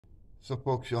So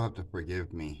folks, you'll have to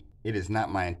forgive me. It is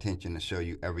not my intention to show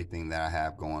you everything that I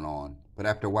have going on. But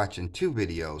after watching 2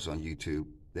 videos on YouTube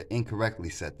that incorrectly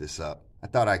set this up, I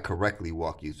thought I'd correctly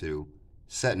walk you through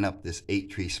setting up this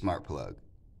EIGHTREE smart plug.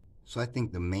 So I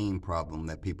think the main problem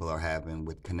that people are having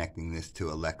with connecting this to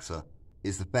Alexa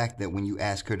is the fact that when you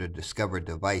ask her to discover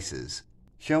devices,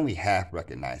 she only half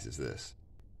recognizes this.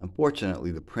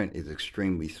 Unfortunately, the print is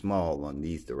extremely small on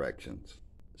these directions.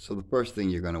 So the first thing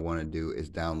you're going to want to do is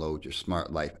download your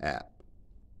Smart Life app.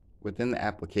 Within the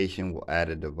application, we'll add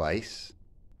a device.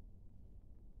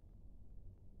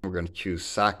 We're going to choose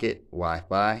socket,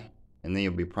 Wi-Fi, and then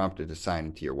you'll be prompted to sign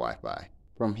into your Wi-Fi.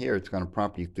 From here, it's going to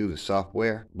prompt you through the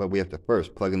software, but we have to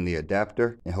first plug in the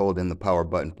adapter and hold in the power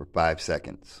button for 5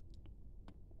 seconds.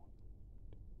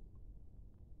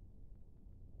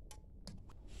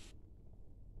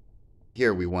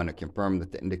 Here we want to confirm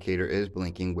that the indicator is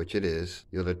blinking, which it is.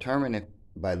 You'll determine if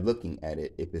by looking at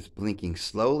it if it's blinking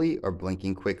slowly or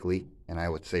blinking quickly, and I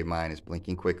would say mine is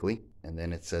blinking quickly, and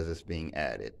then it says it's being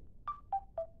added.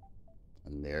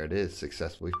 And there it is,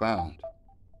 successfully found.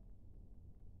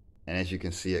 And as you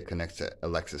can see, it connects to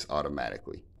Alexa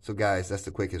automatically. So guys, that's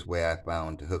the quickest way I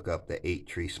found to hook up the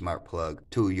EIGHTREE smart plug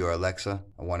to your Alexa.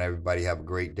 I want everybody to have a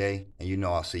great day, and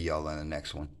I'll see y'all in the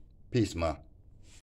next one. Peace, ma.